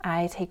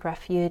I take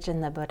refuge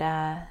in the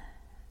Buddha.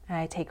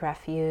 I take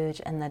refuge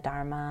in the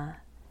Dharma.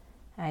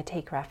 I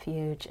take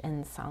refuge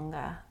in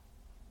Sangha.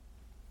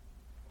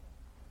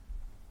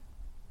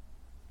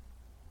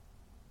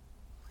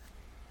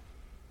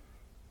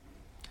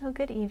 Oh,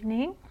 good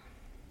evening.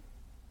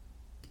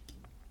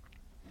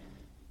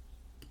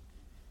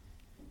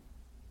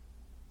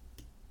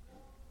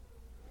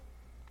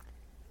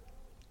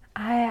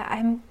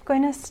 I'm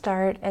going to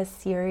start a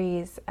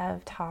series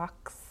of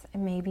talks,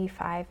 maybe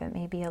 5, it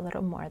may be a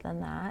little more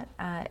than that,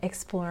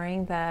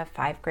 exploring the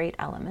 5 great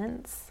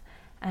elements,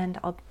 and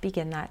I'll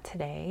begin that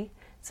today.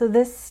 So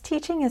this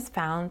teaching is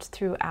found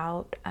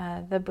throughout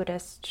the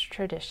Buddhist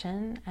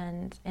tradition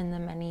and in the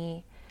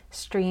many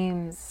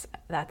streams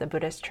that the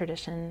Buddhist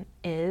tradition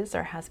is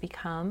or has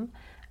become.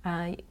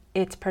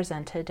 It's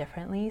presented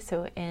differently.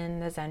 So in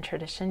the Zen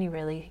tradition, you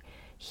really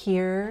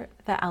hear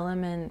the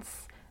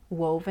elements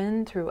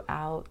woven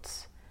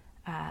throughout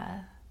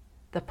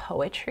the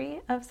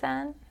poetry of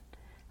Zen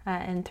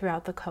and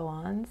throughout the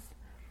koans.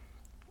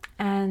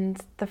 And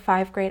the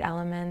 5 great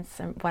elements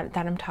that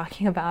I'm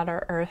talking about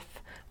are earth,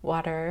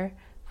 water,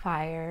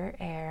 fire,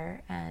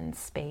 air, and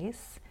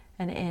space.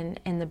 And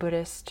in the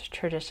Buddhist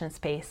tradition,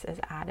 space is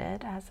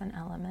added as an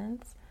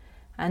element.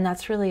 And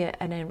that's really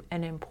an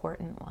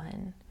important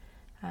one.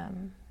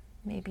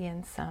 Maybe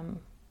in some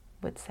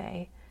would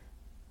say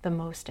the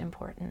most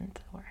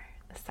important or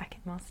the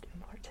second most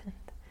important.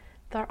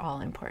 They're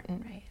all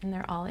important, right? And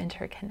they're all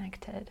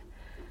interconnected.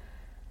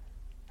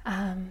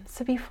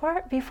 So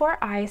before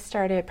I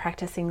started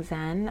practicing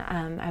Zen,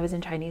 I was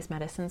in Chinese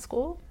medicine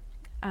school.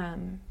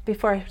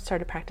 Before I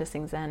started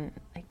practicing Zen,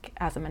 like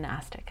as a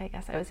monastic, I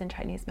guess, I was in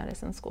Chinese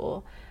medicine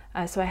school.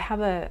 So I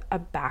have a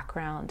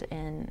background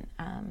in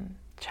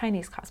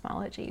Chinese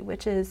cosmology,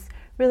 which is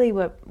really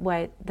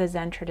what the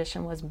Zen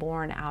tradition was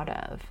born out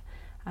of.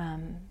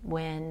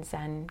 When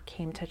Zen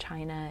came to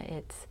China,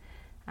 it's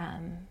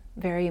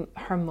very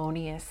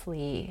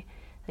harmoniously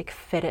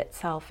fit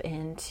itself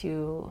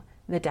into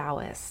the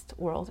Taoist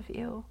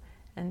worldview.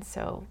 And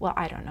so, well,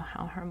 I don't know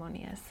how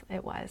harmonious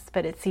it was,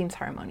 but it seems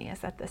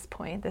harmonious at this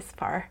point, this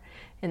far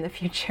in the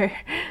future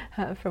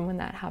from when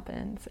that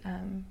happens.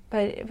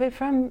 But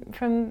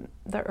from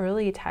the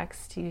early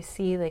text, you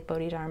see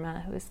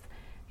Bodhidharma, who's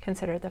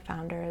considered the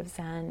founder of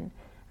Zen,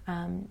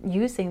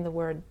 using the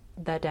word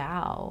the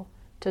Tao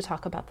to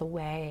talk about the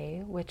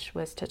way, which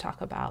was to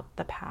talk about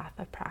the path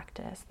of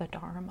practice, the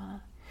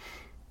Dharma.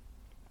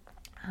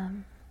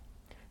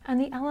 And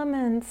the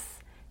elements,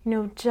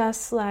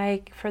 just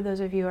like for those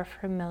of you who are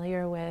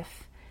familiar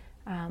with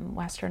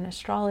Western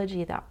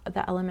astrology,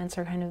 the elements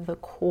are kind of the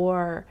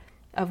core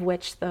of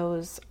which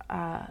those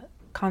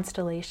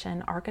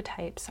constellation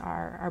archetypes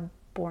are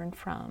born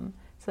from.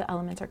 So the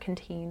elements are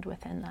contained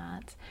within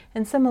that.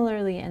 And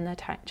similarly in the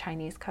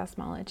Chinese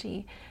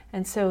cosmology.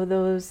 And so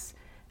those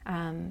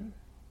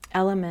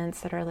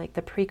elements that are like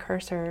the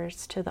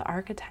precursors to the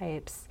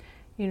archetypes,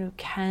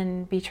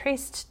 can be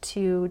traced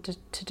to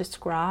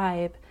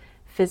describe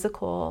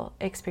physical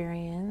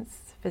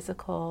experience,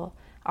 physical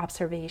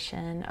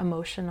observation,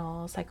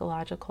 emotional,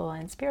 psychological,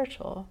 and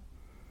spiritual.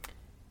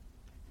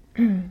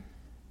 And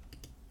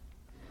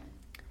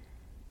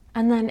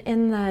then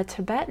in the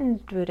Tibetan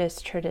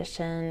Buddhist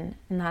tradition,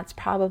 and that's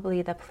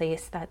probably the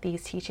place that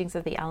these teachings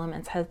of the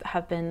elements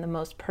have been the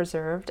most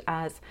preserved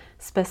as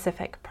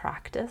specific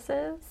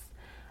practices.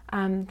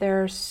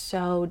 They're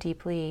so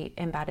deeply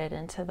embedded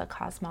into the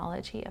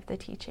cosmology of the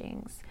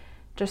teachings,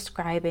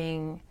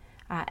 describing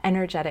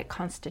energetic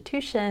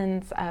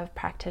constitutions of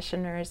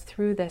practitioners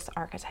through this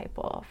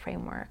archetypal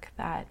framework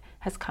that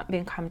has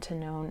come to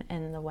known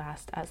in the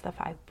West as the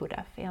 5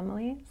 Buddha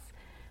families.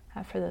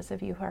 For those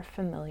of you who are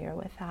familiar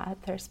with that,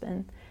 there's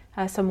been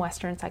some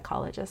Western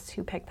psychologists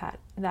who picked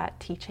that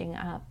teaching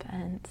up,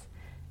 and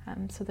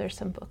so there's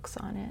some books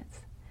on it.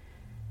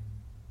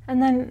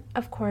 And then,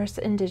 of course,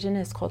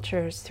 indigenous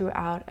cultures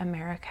throughout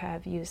America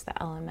have used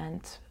the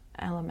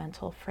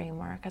elemental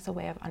framework as a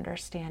way of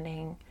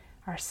understanding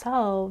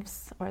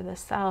ourselves or the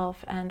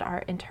self and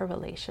our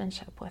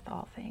interrelationship with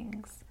all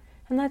things.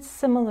 And that's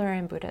similar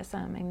in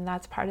Buddhism. I mean,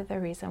 that's part of the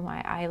reason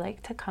why I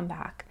like to come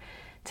back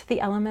to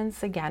the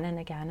elements again and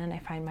again, and I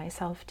find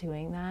myself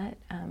doing that.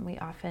 We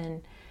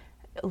often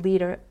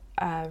lead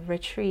a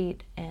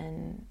retreat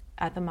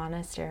at the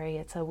monastery.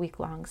 It's a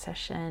week-long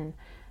session,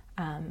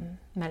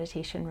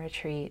 meditation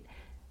retreat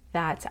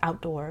that's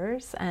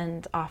outdoors,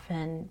 and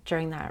often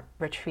during that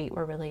retreat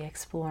we're really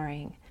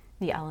exploring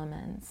the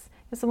elements.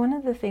 So one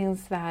of the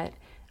things that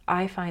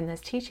I find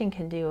this teaching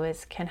can do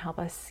is can help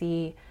us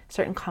see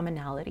certain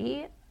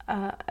commonality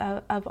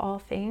of all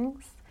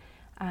things,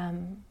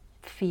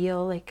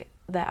 feel like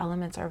the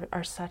elements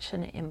are such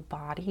an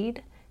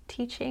embodied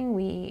teaching.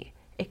 We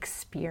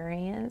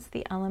experience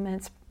the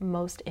elements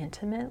most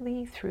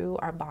intimately through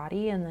our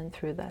body and then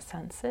through the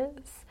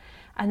senses.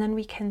 And then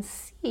we can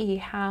see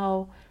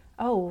how,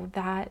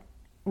 that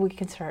we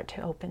can start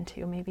to open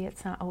to. Maybe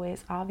it's not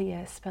always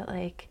obvious, but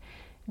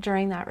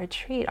during that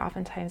retreat,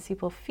 oftentimes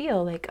people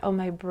feel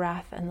my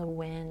breath and the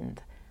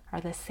wind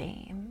are the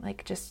same.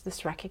 Just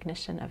this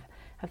recognition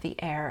the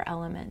air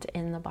element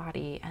in the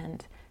body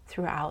and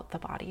throughout the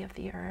body of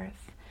the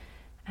earth.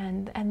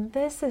 And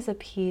this is a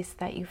piece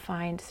that you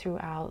find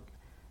throughout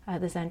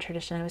the Zen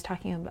tradition. I was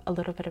talking a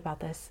little bit about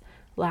this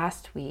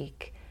last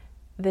week.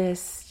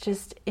 This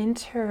just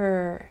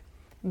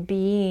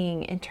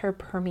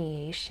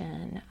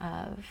interpermeation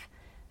of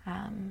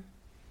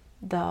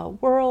the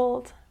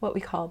world, what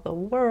we call the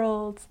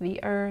world,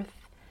 the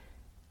earth,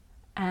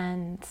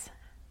 and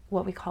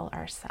what we call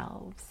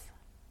ourselves.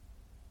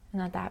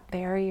 And that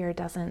barrier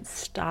doesn't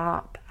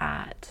stop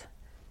at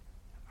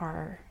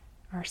our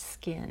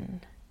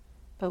skin,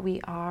 but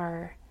we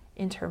are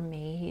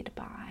intermade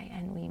by,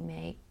 and we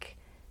make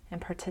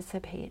and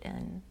participate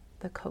in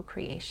the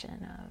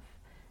co-creation of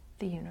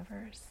the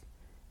universe.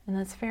 And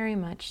that's very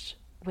much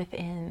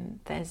within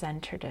the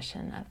Zen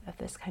tradition of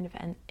this kind of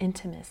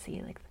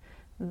intimacy, like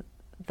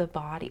the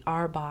body,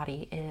 our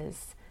body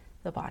is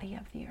the body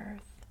of the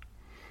earth.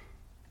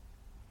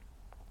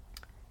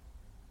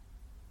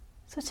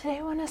 So today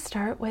I want to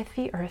start with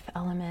the earth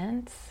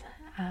element.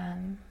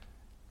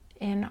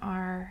 In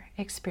our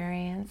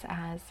experience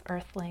as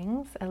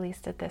earthlings, at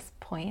least at this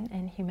point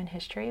in human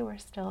history, we're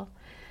still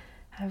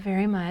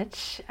very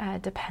much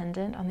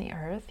dependent on the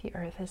earth. The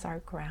earth is our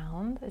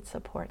ground. It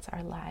supports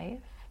our life.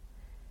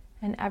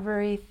 And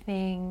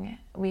everything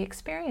we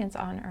experience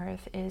on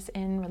earth is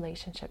in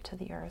relationship to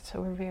the earth.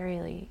 So we're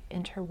very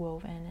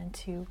interwoven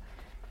into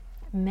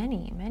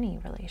many, many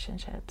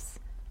relationships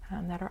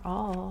that are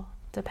all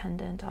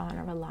dependent on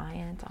or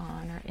reliant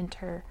on or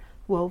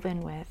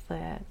interwoven with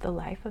the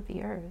life of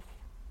the earth.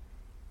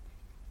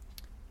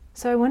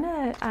 So I want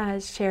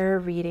to share a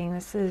reading.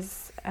 This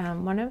is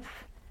one of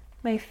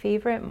my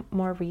favorite,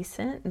 more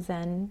recent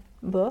Zen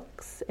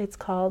books. It's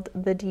called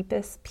The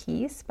Deepest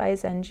Peace by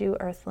Zenju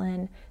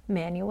Earthlyn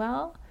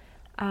Manuel.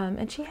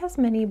 And she has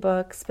many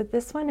books, but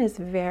this one is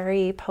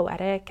very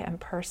poetic and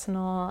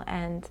personal,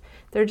 and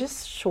they're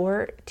just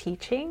short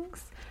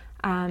teachings.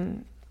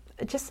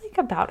 Just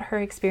about her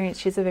experience.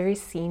 She's a very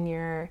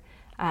senior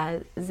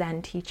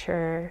Zen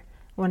teacher,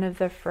 one of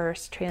the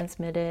first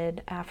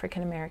transmitted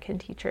African American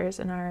teachers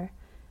in our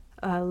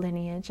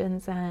lineage in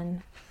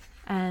Zen,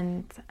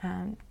 and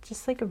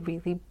just a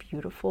really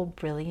beautiful,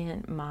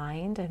 brilliant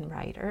mind and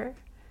writer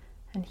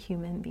and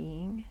human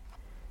being.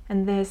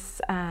 And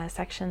this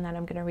section that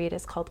I'm going to read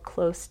is called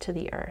Close to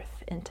the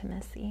Earth,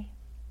 Intimacy.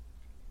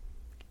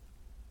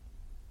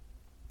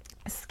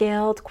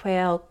 Scaled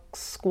quail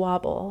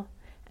squabble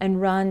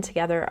and run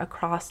together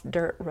across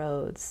dirt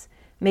roads,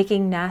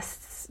 making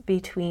nests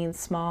between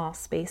small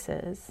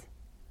spaces.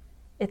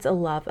 It's a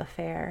love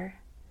affair.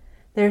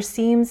 There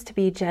seems to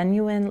be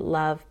genuine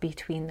love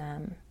between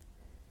them,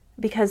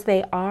 because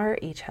they are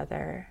each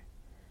other.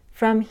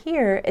 From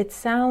here, it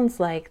sounds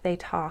like they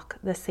talk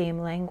the same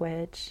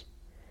language.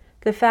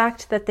 The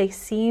fact that they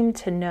seem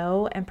to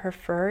know and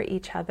prefer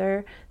each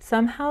other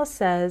somehow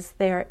says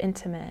they are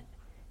intimate,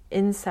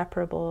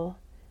 inseparable,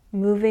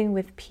 moving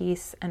with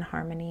peace and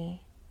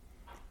harmony.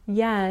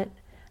 Yet,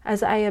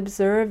 as I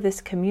observe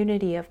this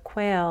community of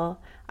quail,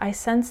 I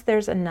sense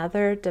there's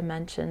another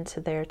dimension to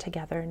their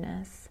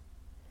togetherness.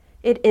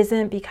 It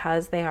isn't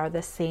because they are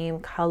the same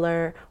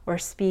color or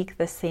speak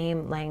the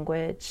same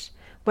language.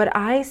 What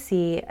I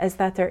see is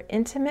that they're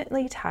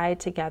intimately tied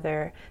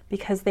together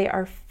because they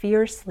are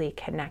fiercely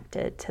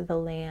connected to the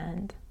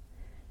land.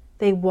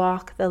 They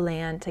walk the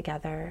land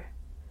together.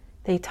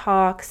 They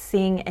talk,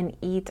 sing, and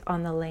eat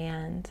on the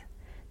land.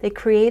 They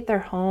create their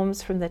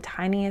homes from the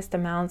tiniest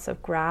amounts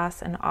of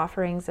grass and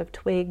offerings of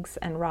twigs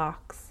and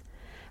rocks.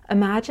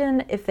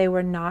 Imagine if they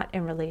were not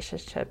in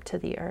relationship to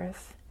the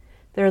earth.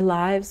 Their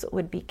lives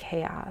would be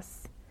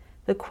chaos.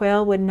 The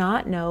quail would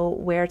not know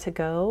where to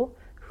go,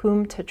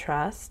 whom to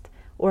trust,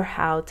 or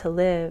how to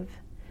live.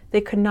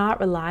 They could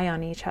not rely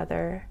on each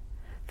other.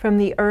 From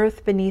the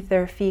earth beneath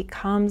their feet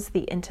comes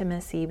the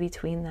intimacy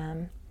between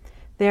them.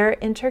 Their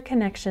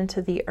interconnection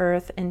to the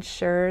earth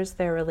ensures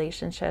their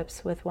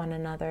relationships with one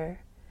another.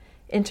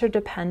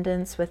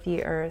 Interdependence with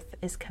the earth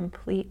is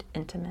complete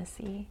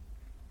intimacy.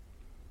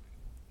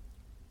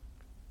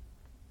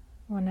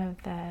 One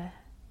of the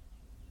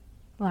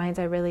lines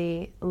I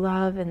really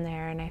love in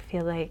there, and I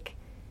feel like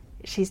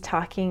she's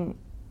talking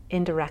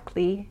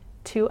indirectly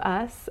to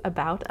us,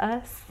 about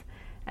us,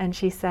 and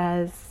she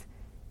says,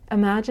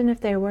 imagine if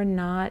they were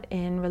not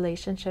in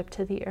relationship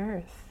to the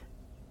earth.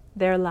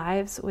 Their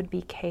lives would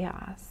be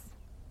chaos.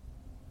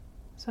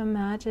 So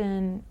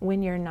imagine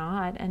when you're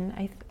not,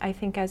 and I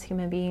think as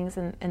human beings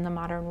in the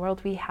modern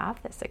world, we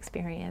have this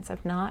experience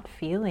of not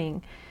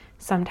feeling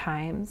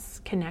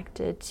sometimes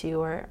connected to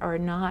or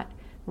not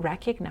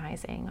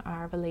recognizing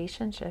our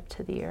relationship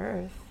to the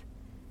earth.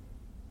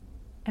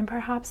 And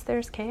perhaps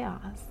there's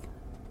chaos.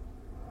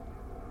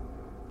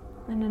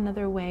 And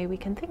another way we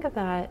can think of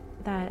that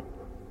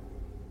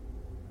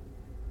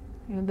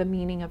the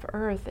meaning of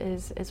earth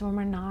is when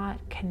we're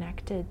not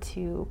connected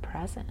to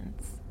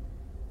presence.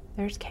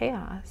 There's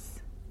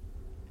chaos.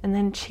 And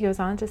then she goes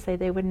on to say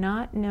they would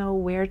not know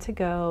where to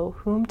go,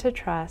 whom to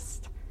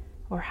trust,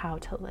 or how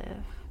to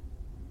live,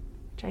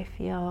 which I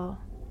feel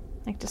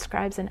like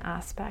describes an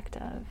aspect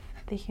of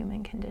the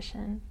human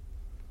condition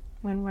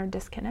when we're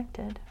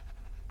disconnected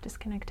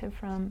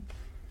from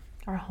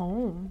our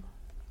home,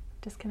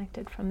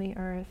 disconnected from the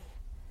earth,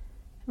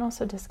 and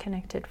also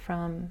disconnected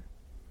from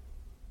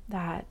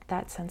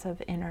that sense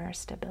of inner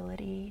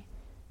stability,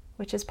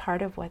 which is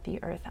part of what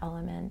the earth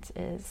element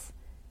is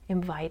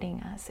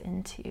inviting us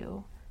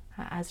into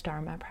as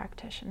Dharma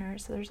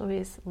practitioners. So there's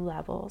always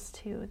levels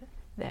to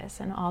this,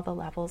 and all the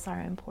levels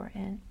are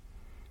important.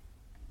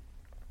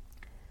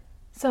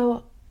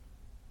 So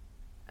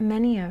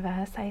many of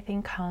us, I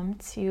think, come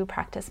to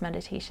practice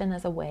meditation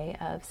as a way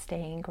of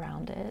staying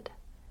grounded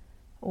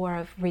or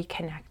of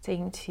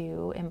reconnecting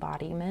to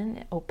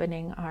embodiment,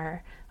 opening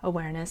our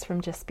awareness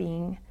from just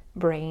being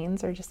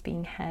brains or just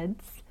being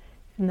heads.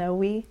 Even though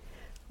we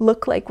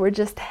look like we're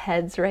just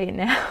heads right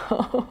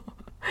now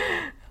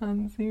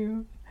on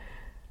Zoom.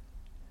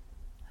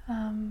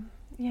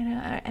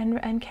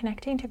 And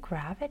connecting to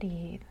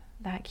gravity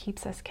that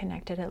keeps us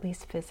connected, at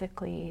least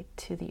physically,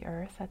 to the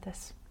earth at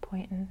this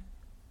point in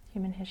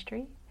human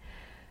history.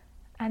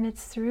 And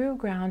it's through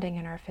grounding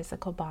in our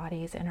physical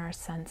bodies, in our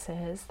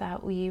senses,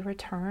 that we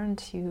return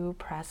to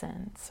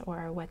presence,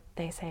 or what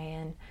they say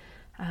in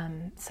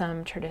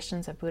some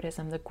traditions of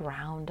Buddhism, the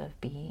ground of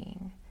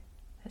being,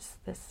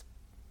 this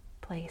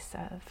place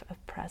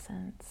of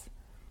presence.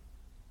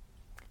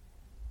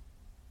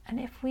 And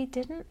if we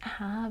didn't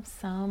have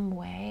some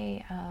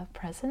way of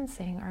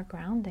presencing or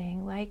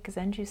grounding, like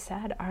Zenju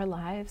said, our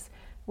lives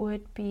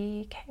would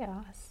be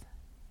chaos.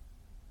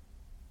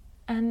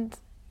 And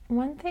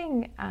one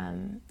thing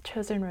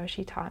Chozen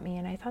Roshi taught me,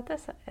 and I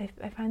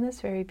find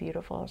this very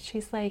beautiful.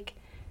 She's like,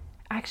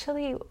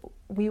 actually,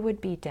 we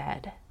would be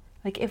dead.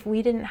 Like, if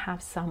we didn't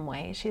have some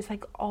way. She's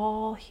like,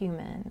 all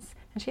humans,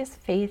 and she has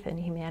faith in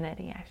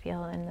humanity, I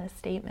feel, in this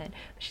statement.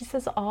 She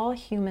says all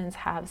humans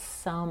have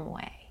some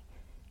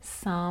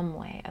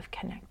way of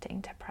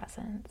connecting to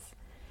presence.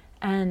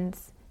 And,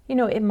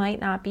 it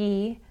might not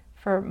be,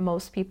 for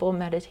most people,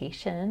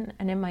 meditation,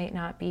 and it might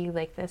not be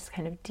like this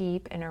kind of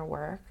deep inner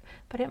work,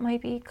 but it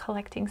might be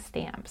collecting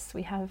stamps.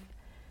 We have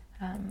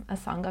a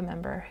Sangha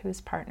member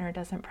whose partner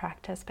doesn't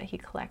practice, but he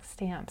collects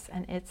stamps,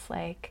 and it's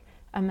like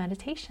a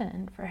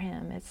meditation for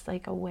him. It's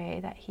like a way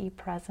that he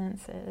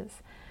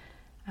presences.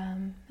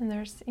 And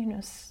there's,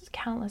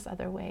 countless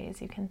other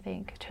ways you can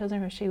think.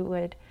 Chozen Roshi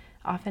would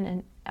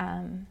often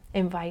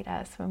invite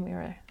us when we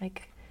were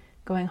like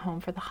going home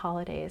for the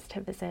holidays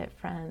to visit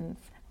friends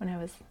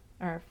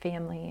or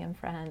family and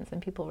friends,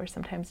 and people were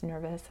sometimes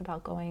nervous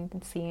about going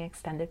and seeing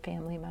extended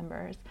family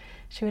members.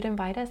 She would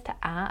invite us to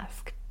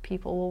ask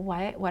people,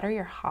 well, what are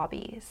your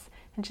hobbies?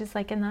 And she's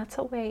like, and that's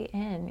a way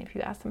in. If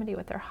you ask somebody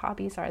what their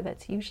hobbies are,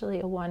 that's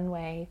usually a one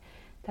way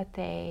that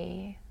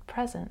they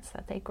presence,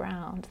 that they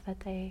ground,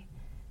 that they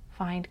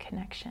find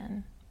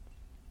connection.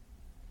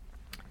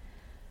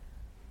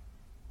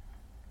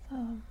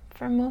 So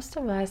for most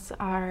of us,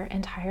 our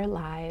entire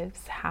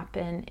lives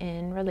happen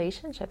in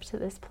relationship to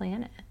this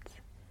planet.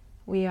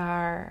 We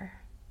are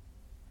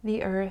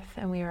the earth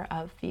and we are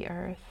of the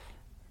earth.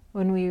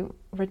 When we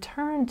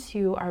return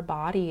to our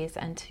bodies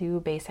and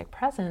to basic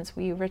presence,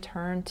 we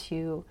return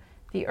to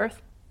the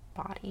earth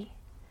body.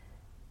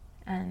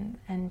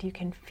 And you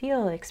can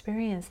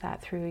experience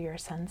that through your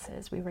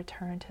senses. We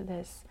return to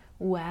this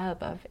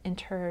web of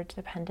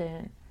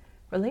interdependent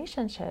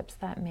relationships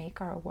that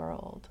make our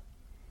world.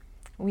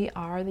 We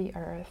are the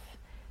earth.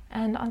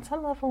 And on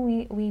some level,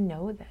 we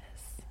know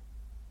this,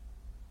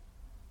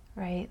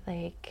 right?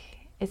 Like,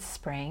 it's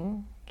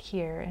spring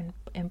here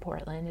in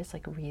Portland. It's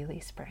like really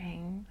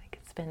spring. Like,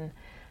 it's been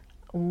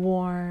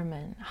warm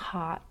and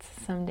hot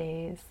some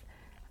days.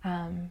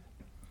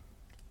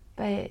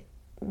 But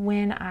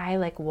when I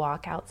like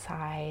walk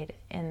outside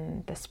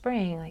in the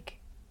spring, like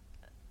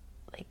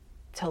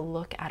to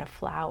look at a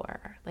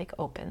flower, like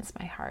opens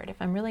my heart. If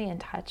I'm really in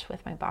touch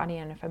with my body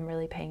and if I'm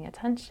really paying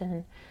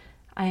attention,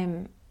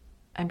 I'm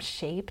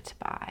shaped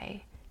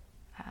by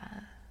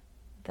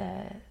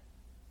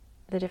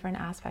the different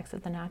aspects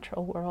of the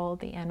natural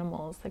world, the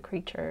animals, the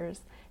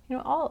creatures,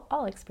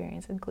 all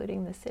experience,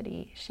 including the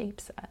city,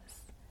 shapes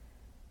us.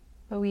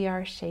 But we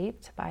are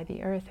shaped by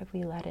the earth if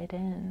we let it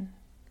in.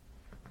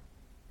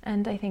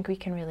 And I think we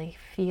can really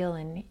feel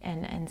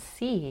and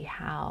see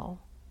how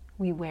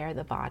we wear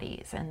the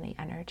bodies and the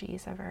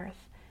energies of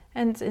earth.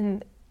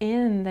 And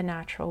in the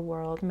natural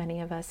world,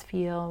 many of us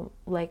feel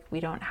like we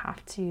don't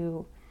have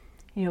to,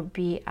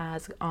 be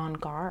as on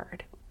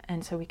guard.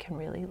 And so we can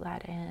really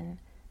let in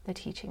the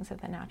teachings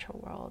of the natural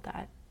world,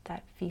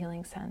 that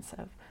feeling sense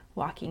of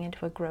walking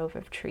into a grove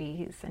of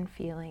trees and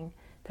feeling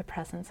the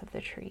presence of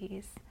the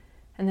trees.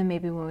 And then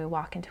maybe when we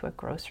walk into a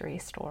grocery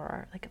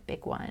store, like a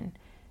big one,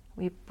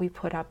 we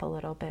put up a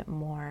little bit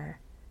more,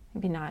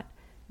 maybe not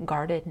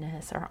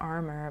guardedness or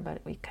armor,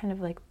 but we kind of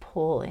like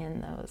pull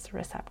in those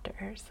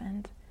receptors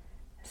and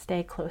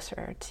stay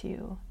closer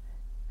to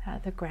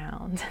the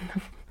ground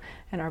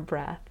and our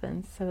breath,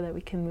 and so that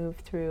we can move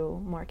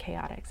through more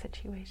chaotic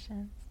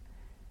situations.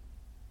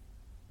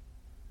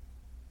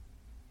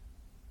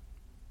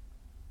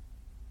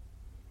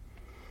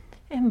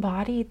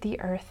 embodied the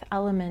earth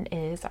element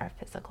is our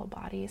physical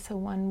body. So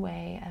one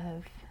way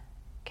of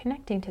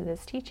connecting to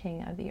this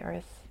teaching of the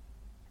earth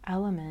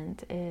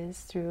element is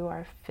through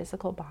our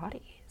physical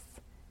bodies,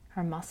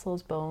 our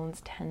muscles,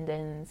 bones,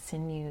 tendons,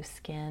 sinew,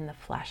 skin, the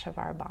flesh of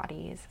our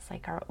bodies. It's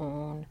like our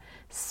own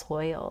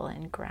soil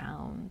and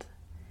ground.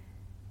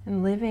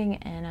 And living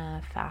in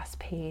a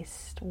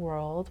fast-paced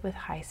world with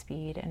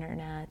high-speed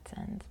internet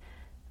and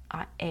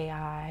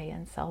AI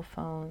and cell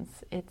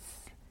phones,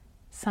 it's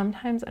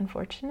sometimes,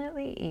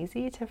 unfortunately,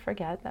 easy to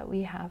forget that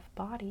we have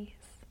bodies.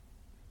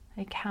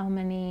 Like, how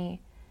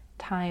many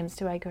times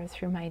do I go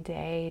through my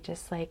day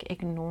just like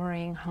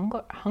ignoring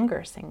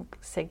hunger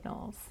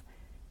signals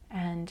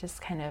and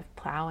just kind of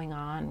plowing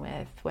on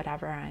with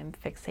whatever I'm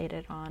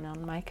fixated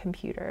on my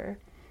computer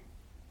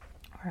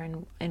or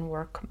in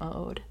work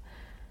mode.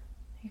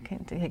 You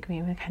can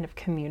even kind of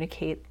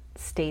communicate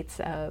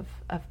states of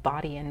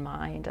body and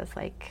mind as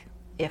like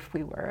if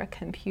we were a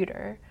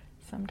computer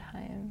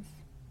sometimes.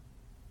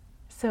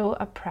 So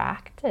a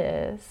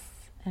practice,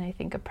 and I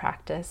think a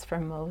practice for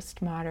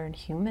most modern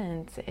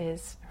humans,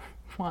 is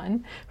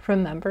one,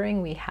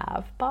 remembering we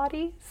have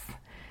bodies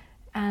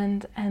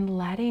and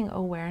letting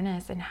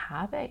awareness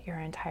inhabit your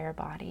entire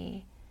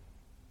body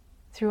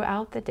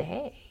throughout the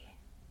day,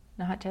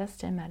 not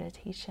just in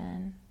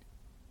meditation.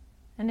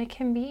 And it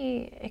can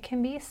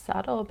be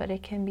subtle, but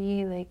it can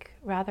be like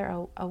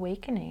rather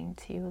awakening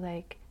to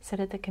like sit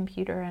at the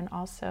computer and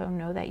also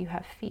know that you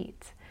have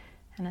feet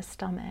and a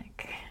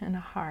stomach and a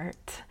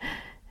heart,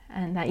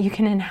 and that you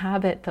can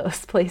inhabit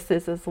those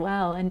places as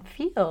well and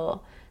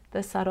feel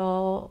the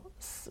subtle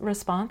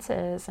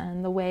responses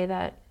and the way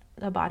that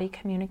the body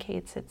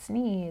communicates its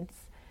needs,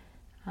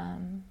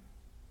 and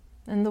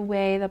the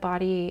way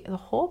the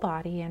whole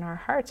body and our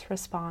hearts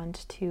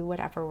respond to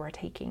whatever we're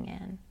taking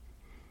in.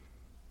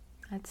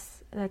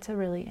 That's a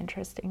really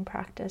interesting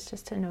practice,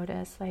 just to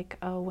notice like,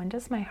 oh, when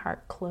does my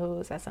heart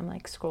close as I'm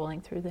like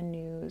scrolling through the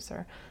news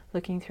or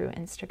looking through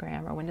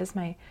Instagram, or when does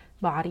my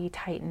body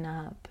tighten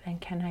up, and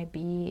can I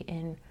be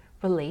in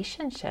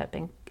relationship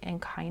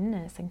and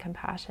kindness and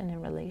compassion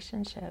and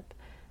relationship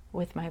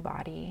with my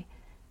body,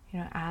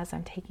 as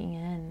I'm taking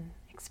in,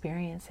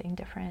 experiencing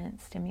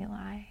different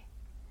stimuli.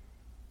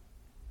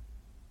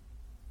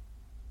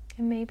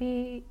 And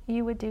maybe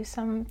you would do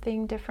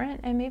something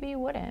different, and maybe you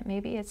wouldn't.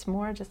 Maybe it's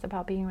more just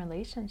about being in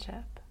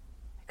relationship.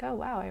 Like, oh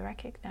wow, I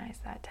recognize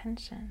that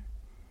tension.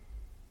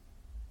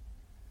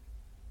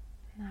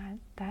 And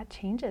that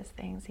changes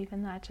things,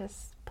 even that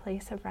just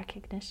place of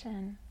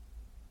recognition.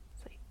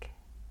 It's like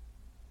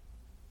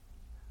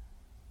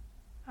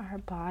our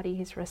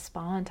bodies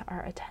respond to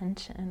our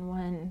attention.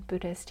 One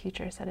Buddhist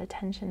teacher said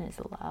attention is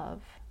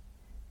love.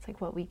 It's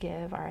like what we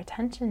give our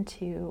attention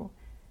to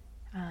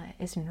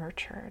is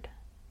nurtured.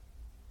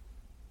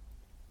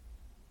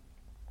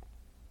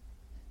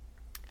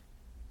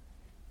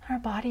 Our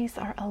bodies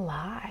are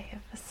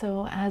alive.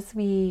 So as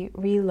we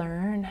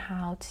relearn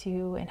how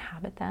to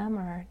inhabit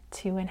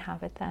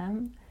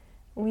them,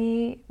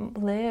 we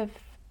live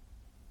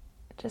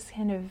just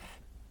kind of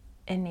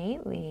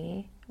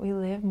innately. We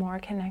live more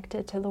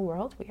connected to the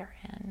world we are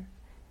in,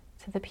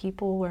 to the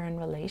people we're in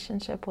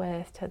relationship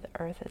with, to the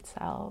earth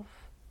itself.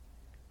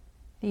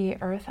 The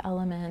earth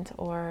element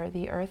or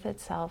the earth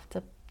itself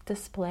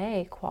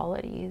display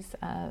qualities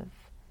of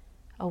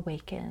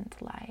awakened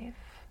life.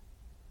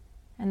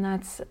 And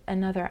that's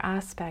another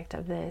aspect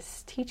of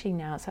this teaching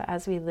now. So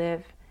as we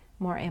live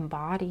more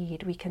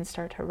embodied, we can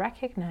start to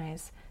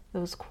recognize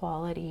those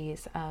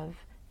qualities of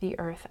the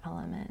earth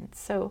element.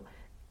 So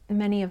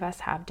many of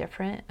us have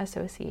different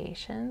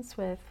associations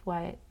with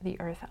what the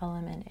earth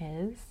element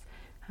is.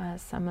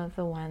 Some of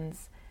the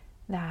ones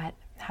that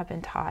have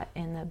been taught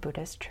in the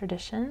Buddhist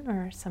tradition,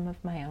 or some of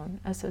my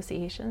own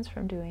associations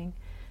from doing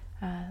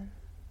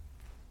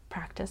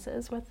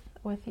practices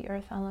with the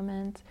earth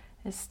element,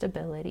 is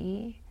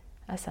stability,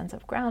 a sense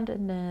of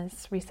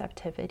groundedness,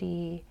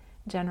 receptivity,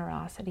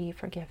 generosity,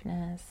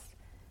 forgiveness,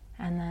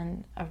 and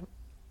then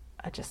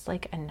just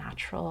like a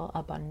natural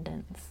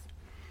abundance.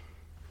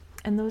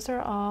 And those are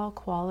all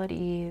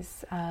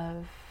qualities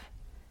of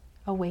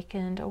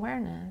awakened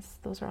awareness.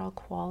 Those are all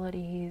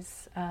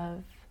qualities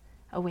of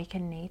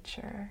awakened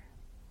nature.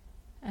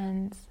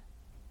 And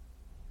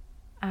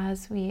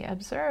as we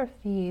observe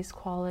these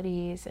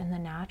qualities in the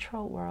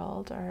natural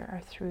world,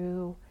 or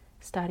through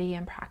study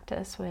and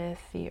practice with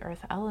the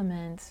earth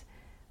elements,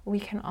 we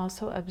can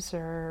also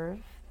observe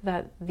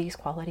that these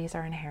qualities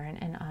are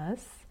inherent in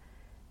us,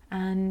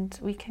 and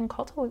we can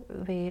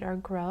cultivate or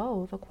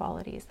grow the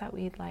qualities that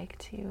we'd like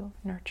to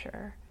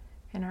nurture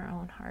in our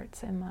own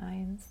hearts and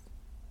minds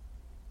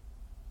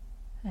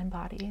and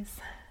bodies.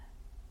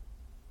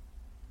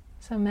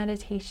 So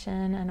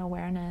meditation and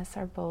awareness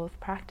are both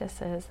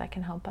practices that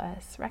can help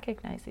us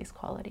recognize these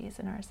qualities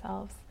in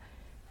ourselves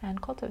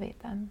and cultivate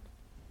them.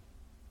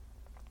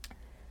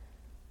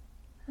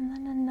 And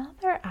then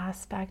another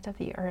aspect of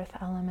the earth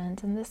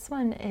element, and this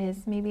one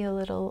is maybe a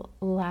little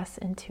less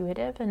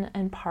intuitive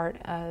and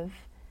part of,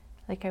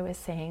 like I was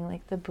saying,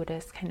 like the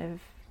Buddhist kind of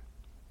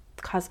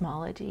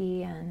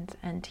cosmology and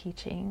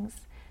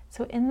teachings.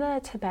 So in the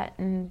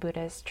Tibetan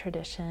Buddhist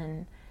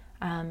tradition,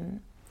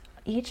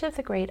 each of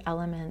the great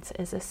elements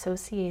is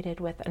associated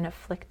with an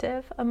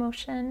afflictive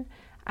emotion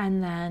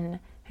and then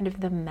kind of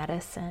the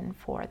medicine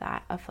for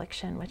that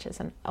affliction, which is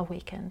an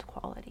awakened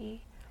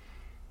quality.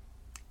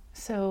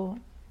 So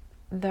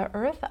the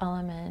earth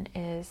element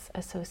is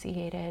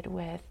associated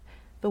with,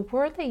 the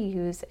word they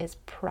use is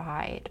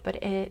pride, but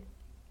it,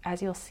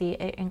 as you'll see,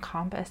 it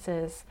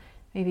encompasses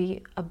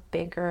maybe a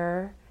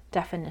bigger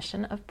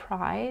definition of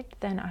pride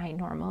than I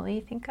normally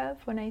think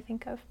of when I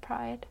think of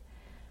pride.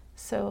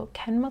 So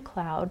Ken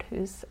MacLeod,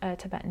 who's a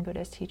Tibetan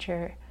Buddhist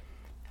teacher,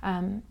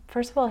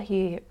 first of all,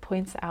 he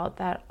points out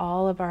that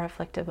all of our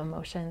afflictive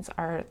emotions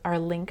are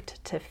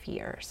linked to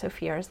fear. So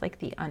fear is like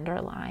the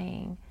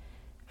underlying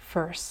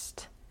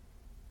first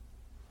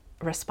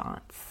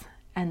response.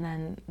 And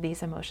then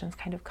these emotions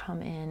kind of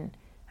come in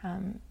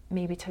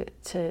maybe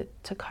to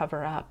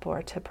cover up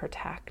or to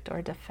protect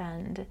or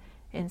defend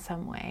in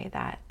some way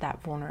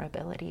that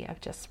vulnerability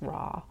of just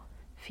raw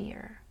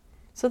fear.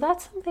 So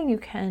that's something you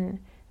can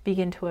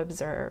begin to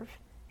observe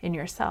in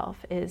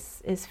yourself,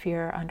 is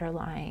fear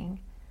underlying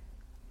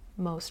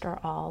most or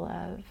all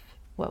of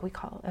what we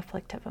call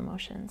afflictive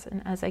emotions.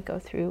 And as I go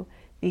through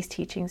these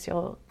teachings,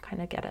 you'll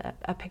kind of get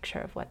a picture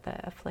of what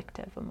the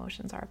afflictive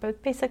emotions are.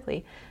 But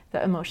basically,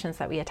 the emotions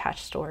that we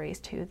attach stories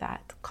to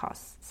that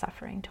cause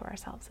suffering to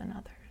ourselves and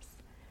others.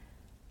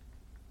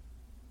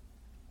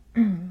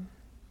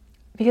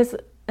 Because,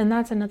 and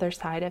that's another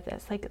side of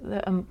this, like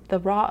the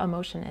raw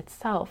emotion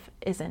itself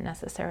isn't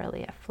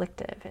necessarily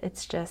afflictive.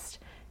 It's just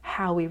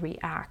how we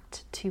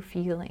react to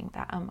feeling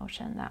that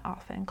emotion that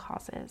often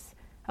causes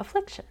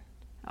affliction,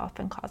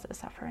 often causes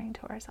suffering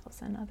to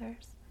ourselves and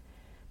others.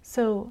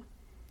 So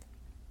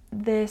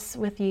this,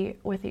 with the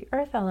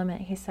earth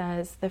element, he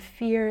says, the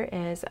fear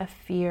is a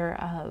fear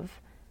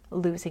of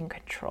losing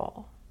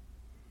control.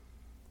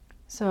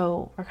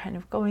 So we're kind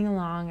of going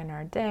along in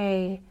our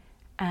day,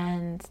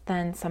 and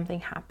then something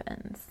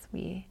happens.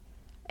 We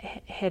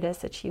hit a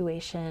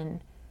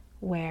situation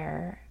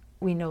where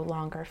we no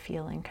longer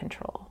feel in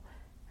control,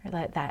 or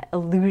that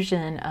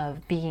illusion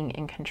of being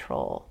in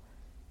control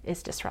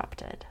is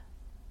disrupted.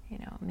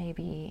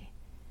 Maybe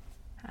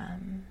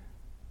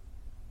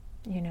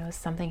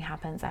something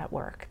happens at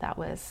work that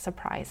was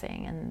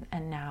surprising,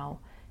 and now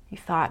you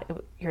thought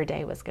your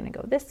day was going to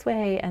go this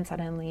way, and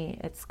suddenly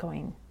it's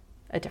going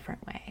a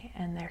different way.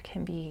 And there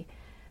can be,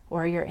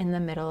 or you're in the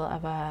middle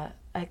of a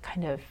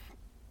kind of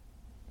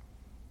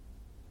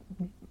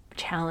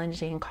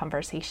challenging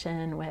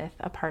conversation with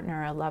a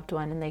partner or a loved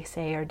one, and they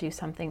say or do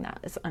something that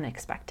is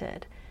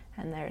unexpected,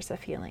 and there's a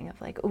feeling of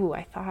like, ooh,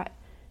 I thought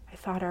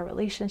our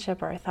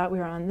relationship, or I thought we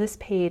were on this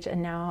page,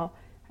 and now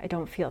I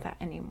don't feel that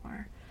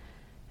anymore.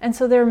 And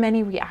so there are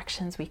many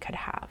reactions we could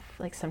have.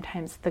 Like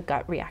sometimes the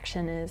gut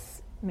reaction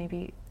is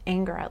maybe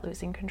anger at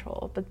losing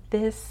control, but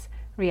this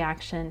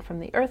reaction from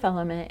the earth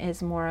element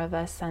is more of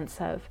a sense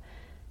of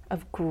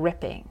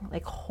gripping,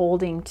 like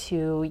holding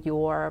to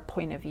your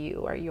point of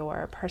view or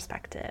your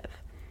perspective.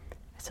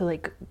 So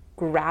like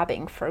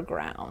grabbing for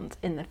ground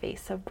in the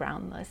face of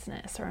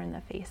groundlessness, or in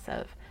the face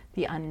of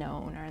the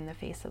unknown, or in the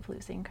face of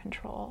losing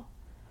control.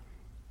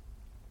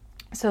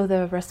 So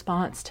the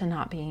response to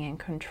not being in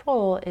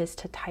control is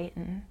to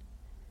tighten,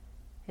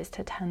 is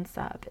to tense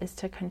up, is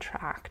to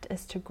contract,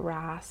 is to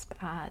grasp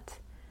at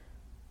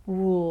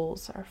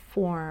rules or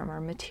form or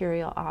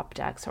material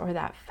objects, or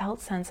that felt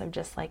sense of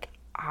just like,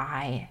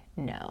 I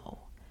know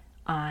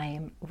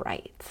I'm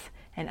right,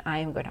 and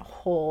I'm going to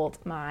hold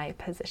my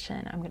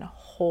position. I'm going to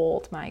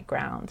hold my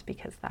ground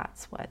because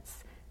that's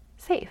what's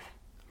safe.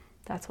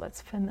 That's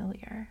what's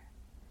familiar.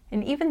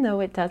 And even though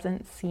it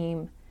doesn't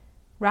seem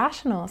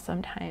rational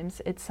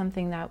sometimes, it's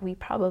something that we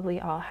probably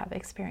all have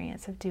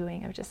experience of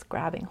doing, of just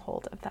grabbing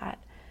hold of that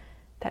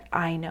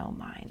I know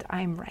mind,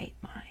 I'm right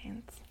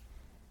mind.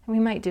 And we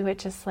might do it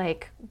just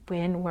like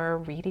when we're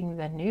reading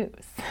the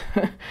news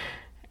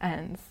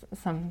and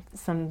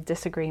some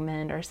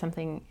disagreement or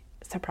something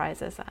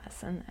surprises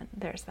us, and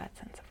there's that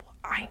sense of, well,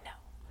 I know,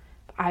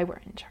 if I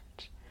were in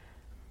charge.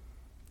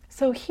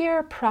 So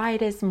here,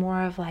 pride is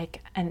more of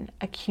like an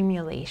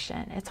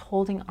accumulation. It's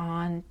holding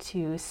on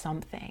to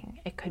something.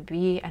 It could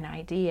be an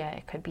idea.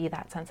 It could be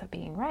that sense of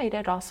being right.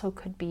 It also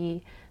could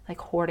be like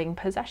hoarding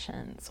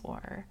possessions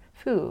or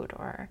food,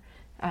 or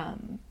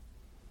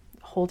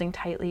holding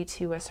tightly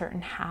to a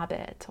certain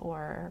habit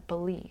or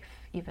belief,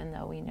 even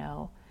though we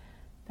know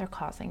they're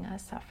causing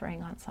us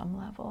suffering on some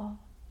level.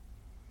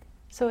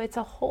 So it's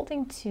a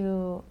holding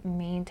to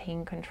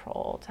maintain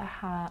control,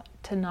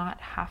 to not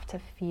have to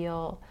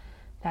feel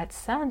that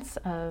sense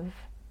of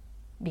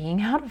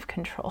being out of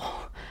control,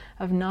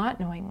 of not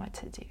knowing what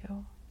to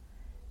do.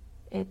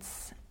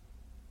 It's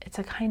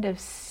a kind of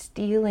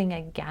steeling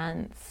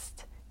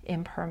against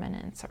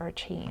impermanence or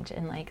change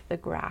in like the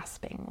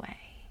grasping way.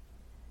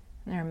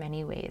 And there are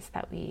many ways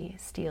that we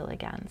steal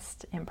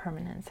against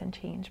impermanence and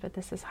change, but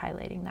this is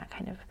highlighting that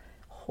kind of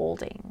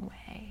holding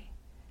way.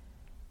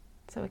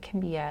 So it can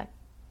be a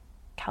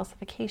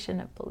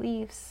calcification of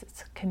beliefs,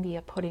 it can be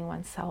a putting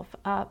oneself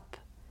up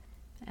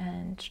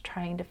and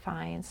trying to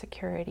find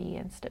security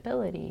and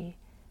stability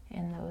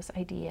in those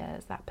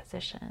ideas, that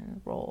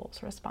position,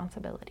 roles,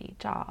 responsibility,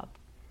 job,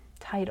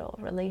 title,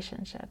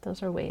 relationship.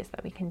 Those are ways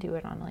that we can do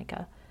it on like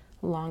a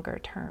longer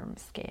term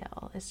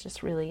scale. It's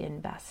just really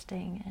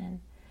investing in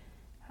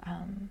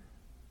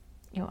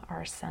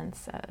our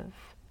sense of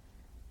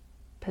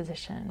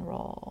position,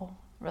 role,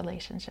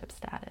 relationship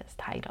status,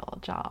 title,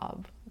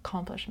 job,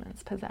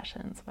 accomplishments,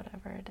 possessions,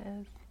 whatever it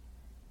is,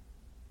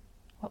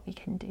 what we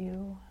can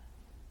do.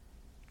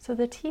 So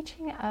the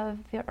teaching of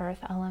the earth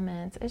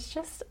elements is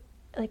just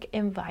like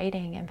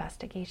inviting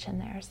investigation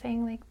there,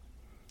 saying like,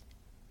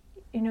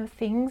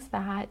 things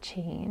that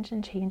change,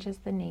 and changes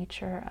the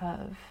nature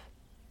of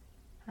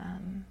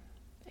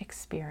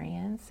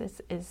experience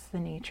is the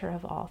nature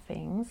of all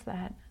things,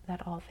 that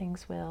all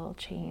things will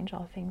change,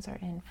 all things are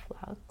in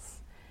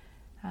flux,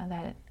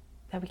 that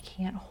we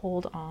can't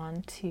hold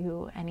on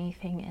to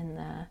anything in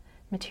the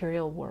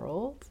material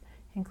world,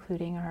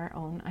 including our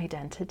own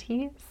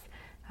identities,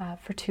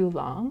 for too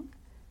long,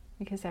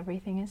 because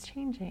everything is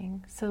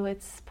changing. So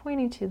it's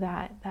pointing to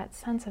that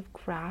sense of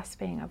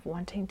grasping, of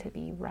wanting to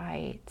be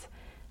right,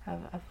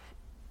 of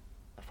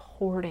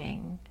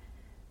hoarding,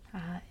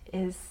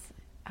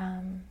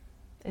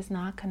 is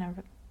not going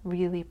to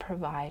really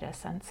provide a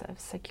sense of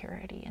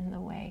security in the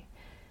way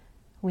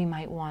we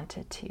might want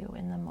it to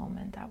in the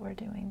moment that we're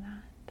doing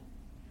that.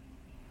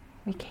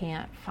 We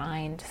can't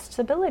find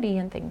stability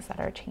in things that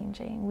are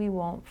changing. We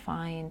won't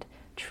find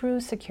true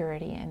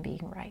security in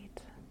being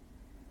right,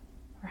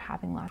 or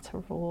having lots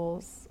of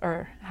rules,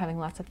 or having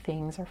lots of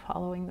things, or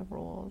following the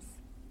rules.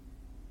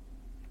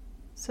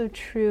 So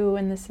true,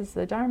 and this is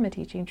the Dharma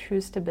teaching,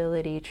 true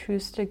stability, true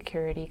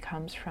security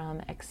comes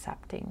from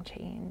accepting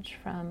change,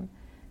 from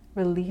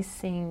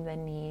releasing the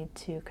need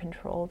to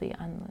control the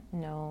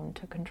unknown,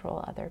 to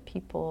control other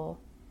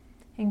people,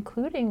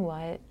 including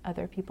what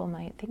other people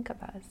might think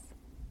of us.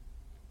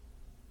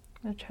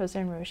 The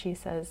Chozen Roshi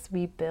says,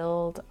 we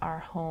build our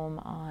home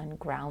on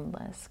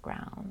groundless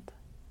ground.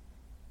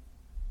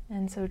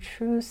 And so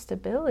true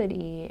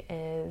stability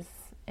is,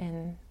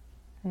 in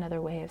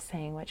another way of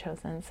saying what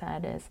Chozen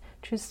said, is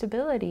true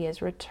stability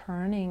is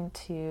returning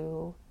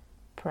to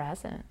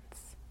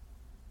presence,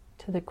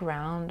 to the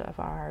ground of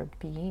our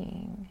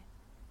being,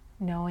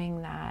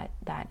 knowing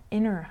that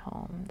inner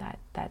home,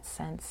 that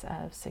sense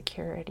of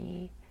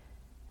security,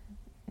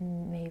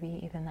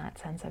 maybe even that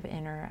sense of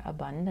inner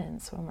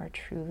abundance. When we're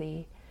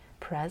truly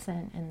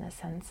present in the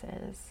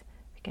senses,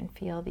 we can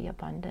feel the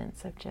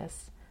abundance of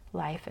just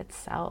life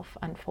itself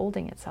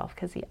unfolding itself,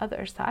 because the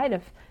other side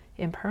of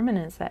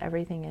impermanence, that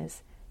everything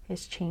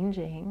is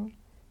changing,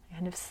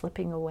 kind of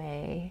slipping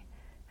away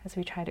as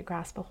we try to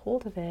grasp a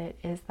hold of it,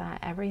 is that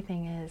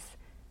everything is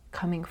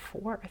coming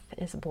forth,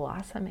 is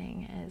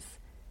blossoming, is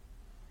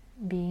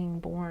being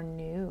born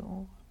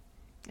new.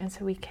 And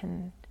so we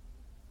can,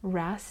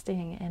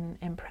 resting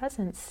in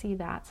presence, see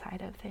that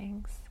side of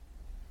things,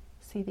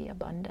 see the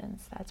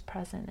abundance that's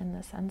present in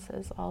the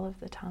senses all of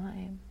the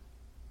time.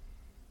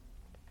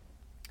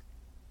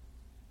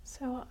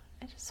 So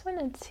I just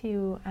wanted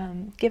to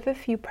give a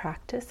few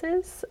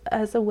practices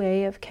as a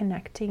way of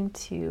connecting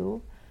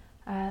to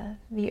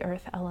the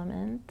earth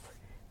element.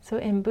 So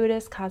in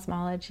Buddhist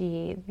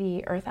cosmology,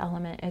 the earth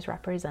element is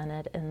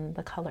represented in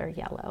the color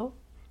yellow.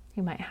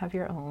 You might have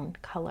your own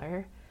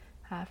color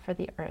for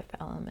the earth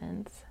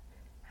elements,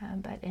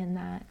 but in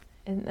that,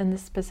 and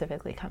this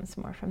specifically comes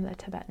more from the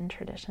Tibetan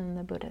tradition,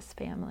 the Buddhist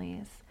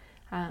families.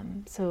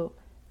 So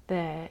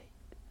the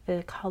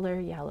color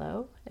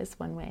yellow is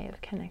one way of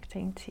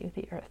connecting to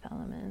the earth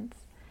elements.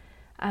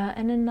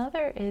 And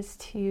another is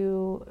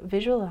to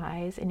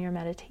visualize in your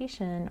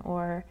meditation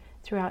or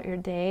throughout your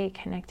day,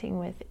 connecting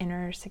with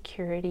inner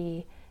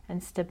security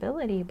and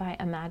stability by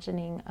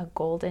imagining a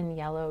golden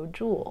yellow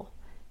jewel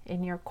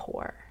in your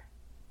core.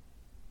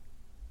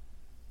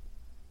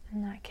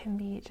 And that can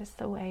be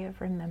just a way of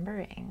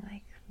remembering,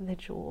 like, the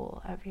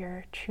jewel of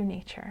your true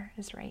nature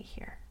is right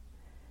here.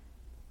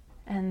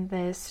 And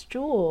this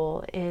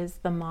jewel is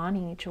the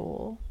Mani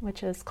jewel,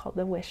 which is called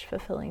the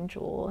wish-fulfilling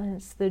jewel. And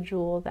it's the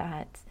jewel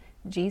that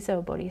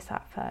Jizo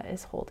Bodhisattva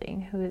is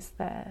holding, who is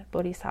the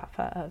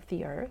Bodhisattva of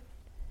the earth.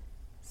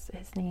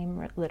 His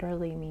name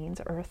literally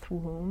means earth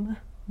womb,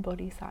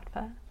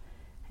 Bodhisattva.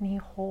 And he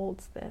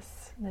holds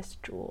this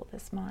jewel,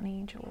 this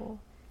Mani jewel.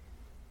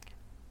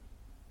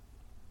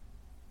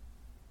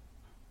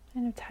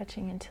 Kind of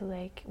touching into,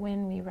 like,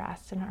 when we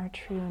rest in our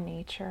true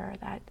nature,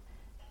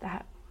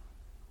 that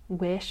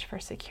wish for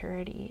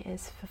security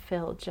is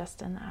fulfilled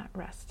just in that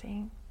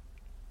resting.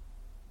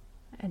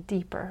 A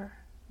deeper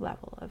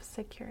level of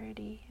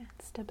security and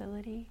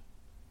stability.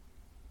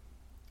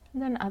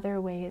 And then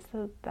other ways,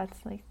 so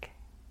that's like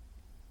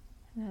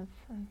kind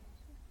of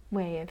a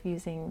way of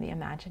using the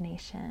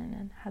imagination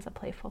and has a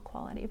playful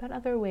quality, but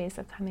other ways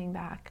of coming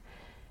back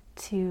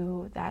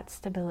to that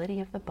stability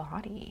of the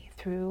body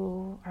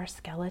through our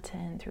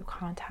skeleton, through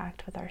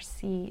contact with our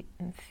seat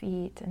and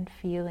feet, and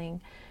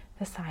feeling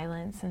the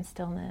silence and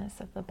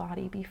stillness of the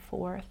body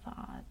before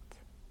thought.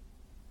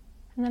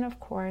 And then,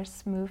 of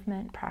course,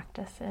 movement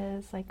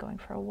practices like going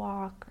for a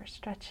walk or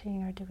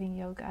stretching or doing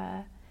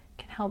yoga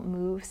can help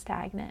move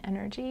stagnant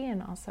energy,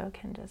 and also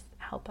can just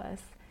help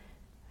us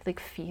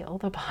like feel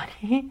the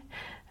body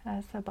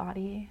as a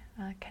body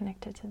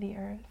connected to the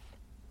earth.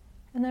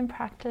 And then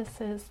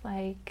practices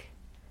like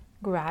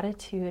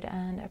gratitude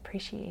and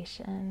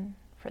appreciation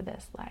for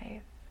this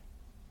life,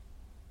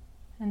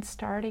 and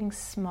starting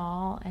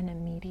small and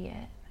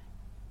immediate.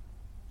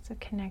 So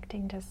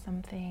connecting to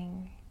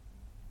something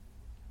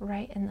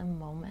right in the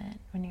moment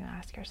when you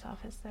ask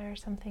yourself, is there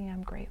something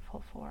I'm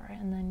grateful for?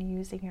 And then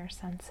using your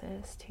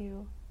senses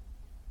to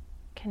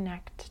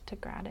connect to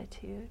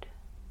gratitude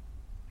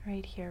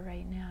right here,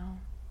 right now.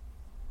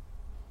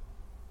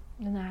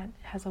 And that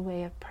has a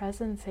way of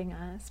presencing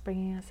us,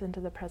 bringing us into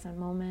the present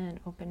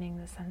moment, opening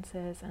the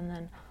senses, and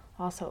then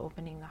also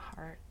opening the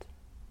heart.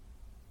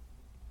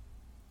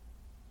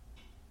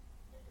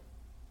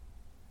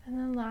 And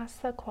then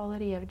last, the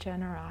quality of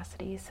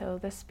generosity. So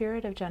the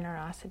spirit of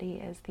generosity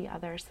is the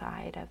other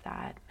side of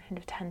that kind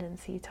of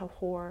tendency to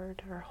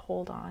hoard or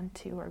hold on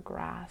to or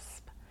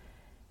grasp.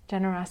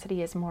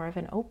 Generosity is more of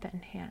an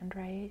open hand,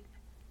 right?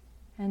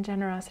 And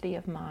generosity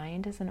of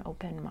mind is an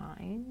open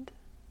mind.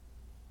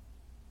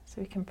 So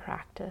we can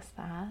practice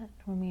that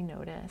when we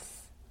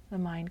notice the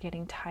mind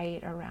getting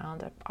tight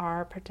around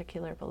our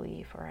particular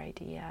belief or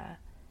idea.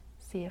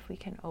 See if we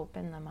can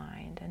open the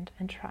mind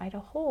and try to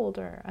hold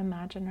or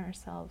imagine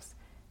ourselves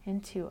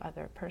into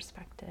other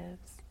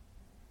perspectives.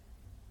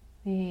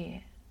 The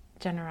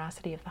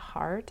generosity of the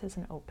heart is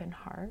an open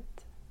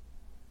heart.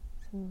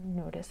 So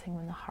noticing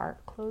when the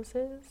heart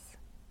closes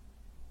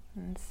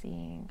and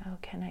seeing, oh,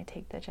 can I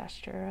take the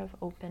gesture of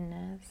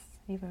openness,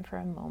 even for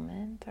a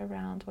moment,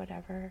 around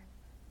whatever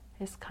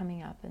is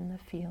coming up in the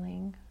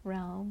feeling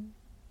realm.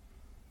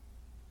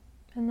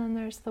 And then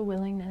there's the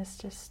willingness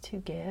just to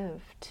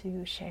give,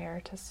 to share,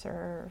 to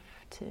serve,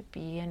 to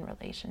be in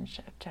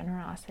relationship.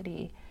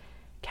 Generosity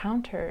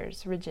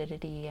counters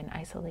rigidity and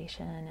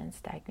isolation and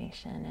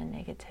stagnation and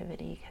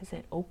negativity, because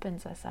it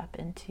opens us up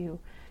into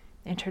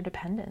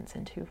interdependence,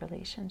 into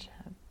relationship.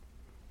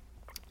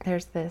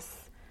 There's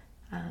this,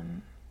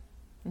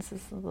 this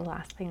is the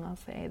last thing I'll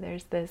say,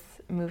 there's this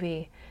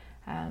movie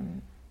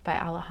by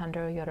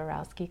Alejandro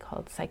Jodorowsky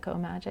called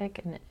Psychomagic,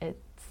 and it's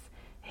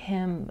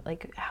him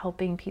like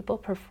helping people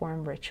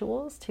perform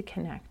rituals to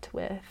connect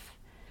with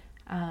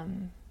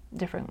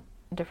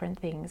different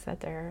things that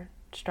they're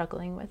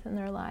struggling with in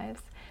their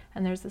lives.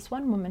 And there's this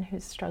one woman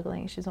who's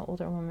struggling, she's an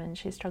older woman,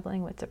 she's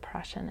struggling with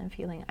depression and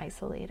feeling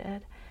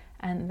isolated,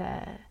 and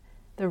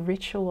the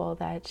ritual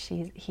that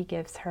he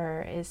gives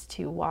her is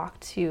to walk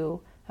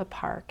to a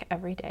park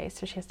every day.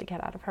 So she has to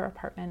get out of her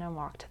apartment and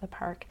walk to the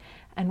park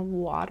and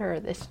water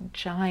this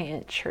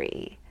giant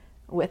tree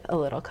with a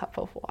little cup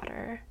of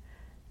water.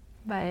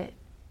 But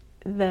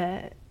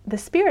the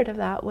spirit of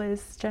that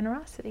was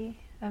generosity,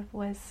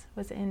 was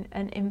in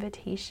an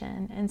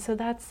invitation. And so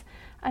that's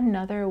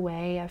another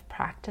way of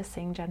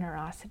practicing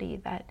generosity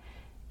that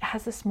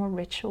has this more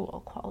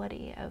ritual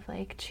quality of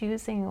like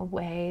choosing a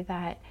way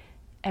that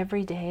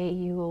every day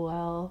you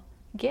will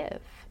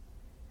give.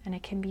 And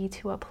it can be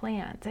to a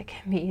plant, it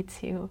can be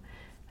to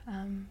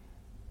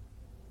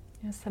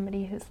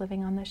somebody who's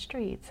living on the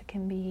streets, it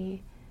can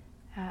be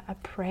a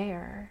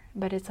prayer,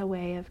 but it's a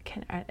way of,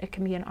 it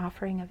can be an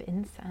offering of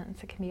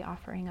incense, it can be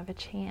offering of a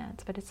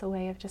chant, but it's a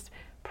way of just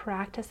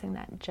practicing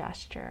that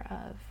gesture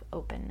of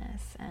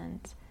openness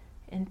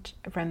and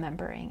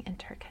remembering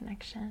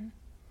interconnection.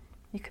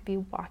 You could be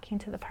walking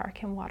to the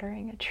park and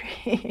watering a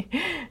tree.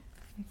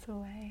 It's a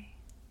way.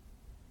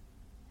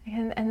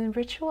 And the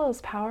ritual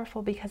is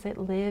powerful because it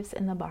lives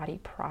in the body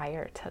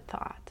prior to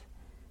thought.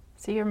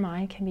 So your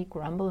mind can be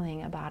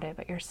grumbling about it,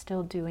 but you're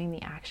still doing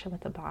the action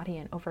with the body,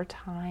 and over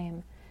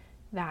time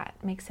that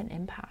makes an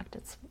impact.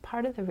 It's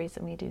part of the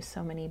reason we do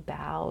so many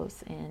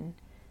bows in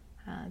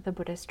the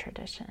Buddhist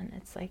tradition.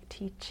 It's like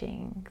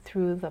teaching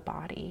through the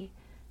body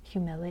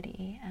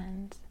humility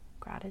and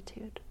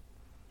gratitude.